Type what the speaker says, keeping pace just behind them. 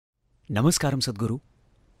नमस्कारम सद्गुरु।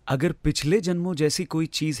 अगर पिछले जन्मों जैसी कोई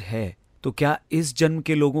चीज है तो क्या इस जन्म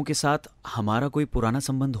के लोगों के साथ हमारा कोई पुराना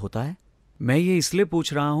संबंध होता है? मैं ये इसलिए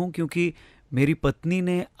पूछ रहा हूं क्योंकि मेरी पत्नी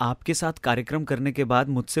ने आपके साथ कार्यक्रम करने के बाद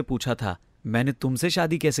मुझसे पूछा था, मैंने तुमसे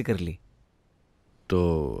शादी कैसे कर ली?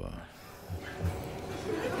 तो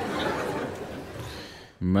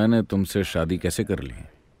मैंने तुमसे शादी कैसे कर ली?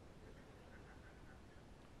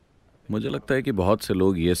 मुझे लगता है कि बहुत से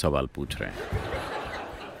लोग ये सवाल पूछ रहे हैं।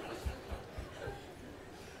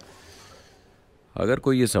 अगर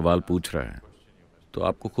कोई ये सवाल पूछ रहा है तो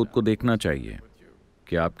आपको खुद को देखना चाहिए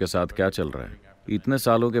कि आपके साथ क्या चल रहा है। इतने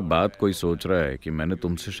सालों के बाद कोई सोच रहा है कि मैंने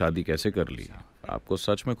तुमसे शादी कैसे कर ली। आपको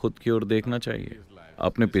सच में खुद की ओर देखना चाहिए,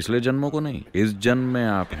 अपने पिछले जन्मों को नहीं। इस जन्म में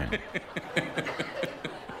आप हैं।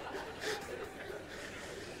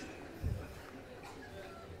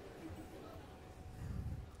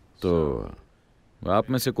 तो आप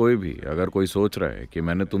में से कोई भी अगर कोई सोच रहा है कि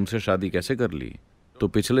मैंने तुमसे शादी कैसे कर ली, तो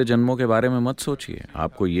पिछले जन्मों के बारे में मत सोचिए।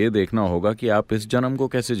 आपको ये देखना होगा कि आप इस जन्म को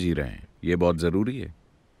कैसे जी रहे हैं। ये बहुत जरूरी है।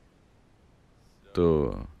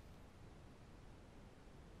 तो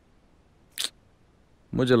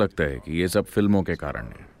मुझे लगता है कि ये सब फिल्मों के कारण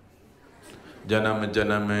है। जन्म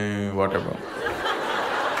जन्म व्हाटएवर।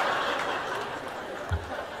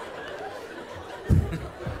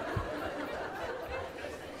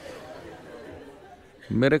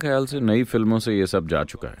 मेरे ख्याल से नई फिल्मों से ये सब जा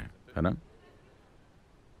चुका है ना?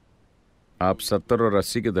 आप 70 और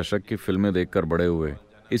 80 के दशक की फिल्में देखकर बड़े हुए,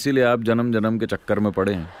 इसीलिए आप जन्म जन्म के चक्कर में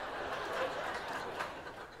पड़े हैं।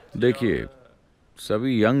 देखिए,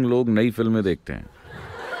 सभी यंग लोग नई फिल्में देखते हैं।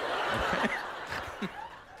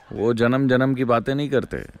 वो जन्म जन्म की बातें नहीं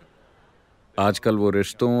करते। आजकल वो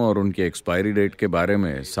रिश्तों और उनकी एक्सपायरी डेट के बारे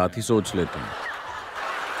में साथ ही सोच लेते हैं।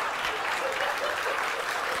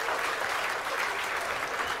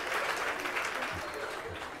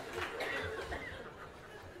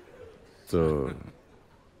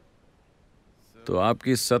 तो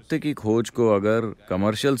आपकी सत्य की खोज को अगर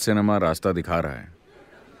कमर्शियल सिनेमा रास्ता दिखा रहा है,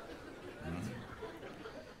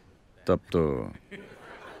 तब तो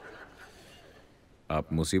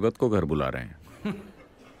आप मुसीबत को घर बुला रहे हैं।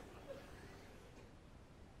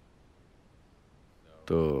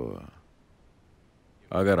 तो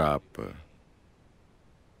अगर आप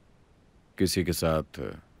किसी के साथ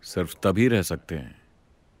सिर्फ तभी रह सकते हैं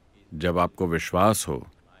जब आपको विश्वास हो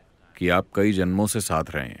कि आप कई जन्मों से साथ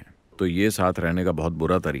रहे हैं, तो ये साथ रहने का बहुत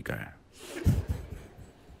बुरा तरीका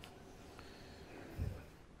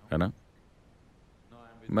है ना?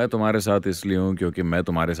 मैं तुम्हारे साथ इसलिए हूं क्योंकि मैं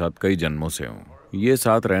तुम्हारे साथ कई जन्मों से हूं। ये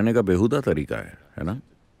साथ रहने का बेहुदा तरीका है ना?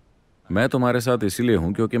 मैं तुम्हारे साथ इसलिए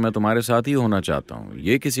हूं क्योंकि मैं तुम्हारे साथ ही होना चाहता हूं।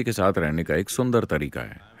 ये किसी के साथ रहने का एक सुंदर तरीका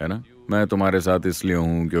है ना? मैं तुम्हारे साथ इसलिए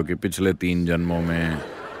हूं क्योंकि पिछले 3 जन्मों में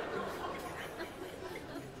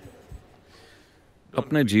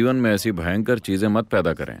अपने जीवन में ऐसी भयंकर चीजें मत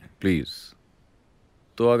पैदा करें प्लीज।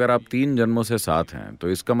 तो अगर आप 3 जन्मों से साथ हैं तो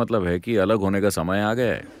इसका मतलब है कि अलग होने का समय आ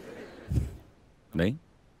गया है। नहीं?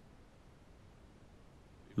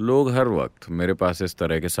 लोग हर वक्त मेरे पास इस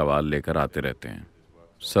तरह के सवाल लेकर आते रहते हैं।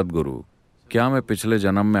 सद्गुरु, क्या मैं पिछले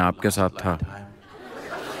जन्म में आपके साथ था?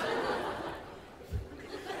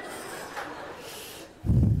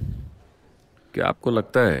 क्या आपको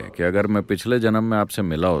लगता है कि अगर मैं पिछले जन्म में आपसे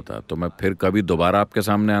मिला होता तो मैं फिर कभी दोबारा आपके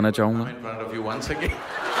सामने आना चाहूंगा?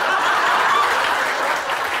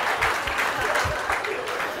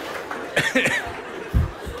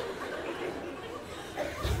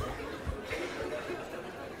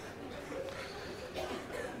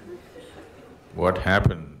 What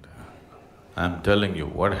happened? I'm telling you,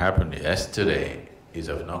 what happened yesterday is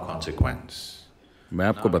of no consequence. मैं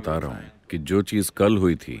आपको बता रहा हूं कि जो चीज कल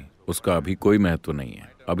हुई थी उसका अभी कोई महत्व नहीं है।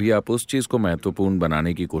 अभी आप उस चीज को महत्वपूर्ण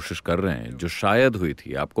बनाने की कोशिश कर रहे हैं जो शायद हुई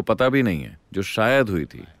थी। आपको पता भी नहीं है, जो शायद हुई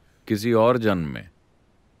थी किसी और जन्म में।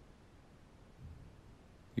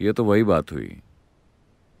 ये तो वही बात हुई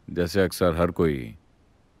जैसे अक्सर हर कोई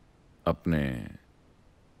अपने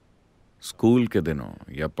स्कूल के दिनों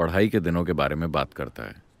या पढ़ाई के दिनों के बारे में बात करता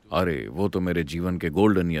है। अरे वो तो मेरे जीवन के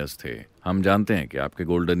गोल्डन ईयर्स थे। हम जानते हैं कि आपके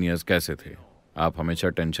गोल्डन ईयर्स कैसे थे। आप हमेशा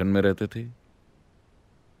टेंशन में रहते थे,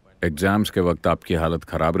 एग्जाम्स के वक्त आपकी हालत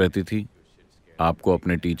खराब रहती थी, आपको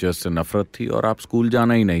अपने टीचर्स से नफरत थी और आप स्कूल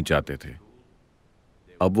जाना ही नहीं चाहते थे।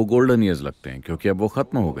 अब वो गोल्डन ईयर्स लगते हैं क्योंकि अब वो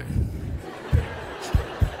खत्म हो गए।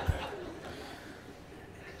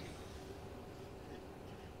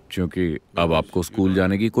 क्योंकि अब आपको स्कूल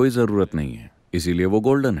जाने की कोई जरूरत नहीं है, इसीलिए वो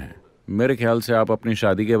गोल्डन है। मेरे ख्याल से आप अपनी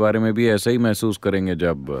शादी के बारे में भी ऐसा ही महसूस करेंगे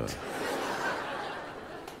जब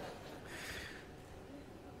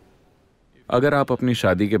अगर आप अपनी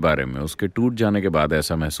शादी के बारे में उसके टूट जाने के बाद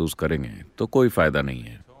ऐसा महसूस करेंगे तो कोई फायदा नहीं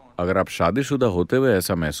है। अगर आप शादीशुदा होते हुए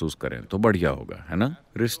ऐसा महसूस करें तो बढ़िया होगा, है ना?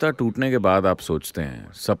 रिश्ता टूटने के बाद आप सोचते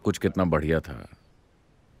हैं सब कुछ कितना बढ़िया था,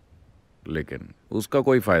 लेकिन उसका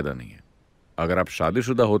कोई फायदा नहीं है। अगर आप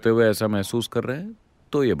शादीशुदा होते हुए ऐसा महसूस कर रहे हैं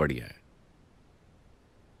तो ये बढ़िया है।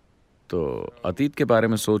 तो अतीत के बारे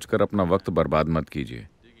में सोचकर अपना वक्त बर्बाद मत कीजिए।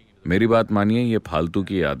 मेरी बात मानिए, ये फालतू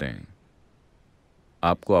की यादें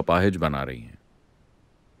आपको अपाहिज बना रही हैं।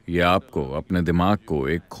 ये आपको अपने दिमाग को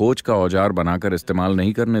एक खोज का औजार बनाकर इस्तेमाल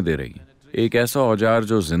नहीं करने दे रही। एक ऐसा औजार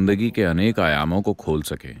जो जिंदगी के अनेक आयामों को खोल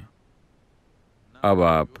सके। अब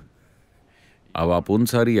आप उन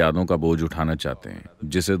सारी यादों का बोझ उठाना चाहते हैं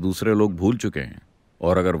जिसे दूसरे लोग भूल चुके हैं,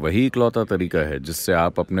 और अगर वही इकलौता तरीका है जिससे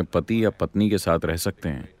आप अपने पति या पत्नी के साथ रह सकते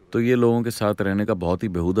हैं, तो ये लोगों के साथ रहने का बहुत ही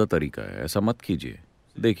बेहुदा तरीका है। ऐसा मत कीजिए।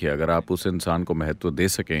 देखिए, अगर आप उस इंसान को महत्व दे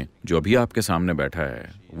सकें जो अभी आपके सामने बैठा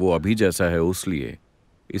है, वो अभी जैसा है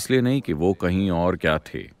इसलिए नहीं कि वो कहीं और क्या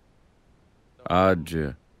थे।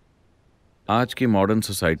 आज की मॉडर्न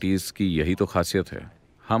सोसाइटीज की यही तो खासियत है।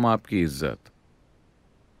 हम आपकी इज्जत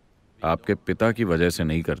आपके पिता की वजह से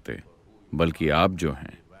नहीं करते, बल्कि आप जो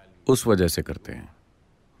हैं उस वजह से करते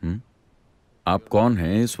हैं। आप कौन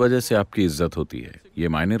हैं इस वजह से आपकी इज्जत होती है, ये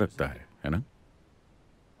मायने रखता है ना?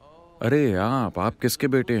 अरे आप किसके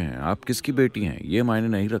बेटे हैं, आप किसकी बेटी हैं, ये मायने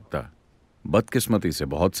नहीं रखता। बदकिस्मती से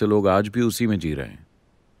बहुत से लोग आज भी उसी में जी रहे हैं।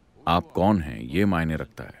 आप कौन हैं ये मायने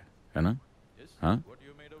रखता है ना? हाँ,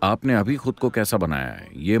 आपने अभी खुद को कैसा बनाया है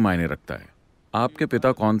ये मायने रखता है। आपके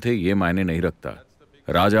पिता कौन थे ये मायने नहीं रखता।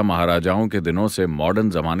 राजा महाराजाओं के दिनों से मॉडर्न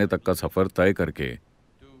जमाने तक का सफर तय करके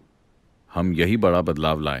हम यही बड़ा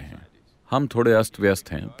बदलाव लाए हैं। हम थोड़े अस्त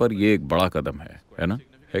व्यस्त हैं, पर ये एक बड़ा कदम है ना?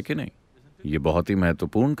 है कि नहीं? ये बहुत ही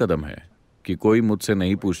महत्वपूर्ण कदम है कि कोई मुझसे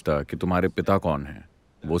नहीं पूछता कि तुम्हारे पिता कौन हैं,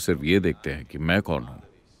 वो सिर्फ ये देखते हैं कि मैं कौन हूं।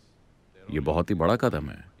 ये बहुत ही बड़ा कदम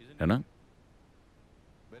है ना?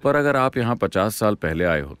 पर अगर आप यहाँ 50 साल पहले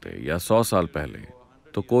आए होते या 100 साल पहले,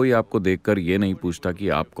 तो कोई आपको देखकर ये नहीं पूछता कि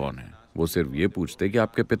आप कौन हैं, वो सिर्फ ये पूछते कि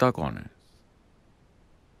आपके पिता कौन हैं।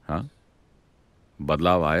 हाँ,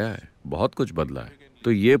 बदलाव आया है, बहुत कुछ बदला है।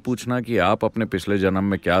 तो ये पूछना कि आप अपने पिछले जन्म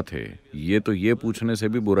में क्या थे, ये पूछने से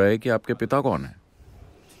भी बुरा है कि आपके पिता कौन है।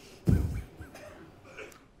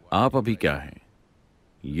 आप अभी क्या हैं,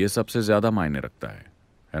 ये सबसे ज्यादा मायने रखता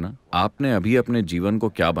है ना? आपने अभी अपने जीवन को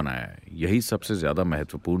क्या बनाया है, यही सबसे ज्यादा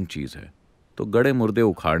महत्वपूर्ण चीज है। तो गड़े मुर्दे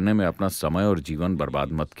उखाड़ने में अपना समय और जीवन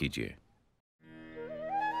बर्बाद मत कीजिए।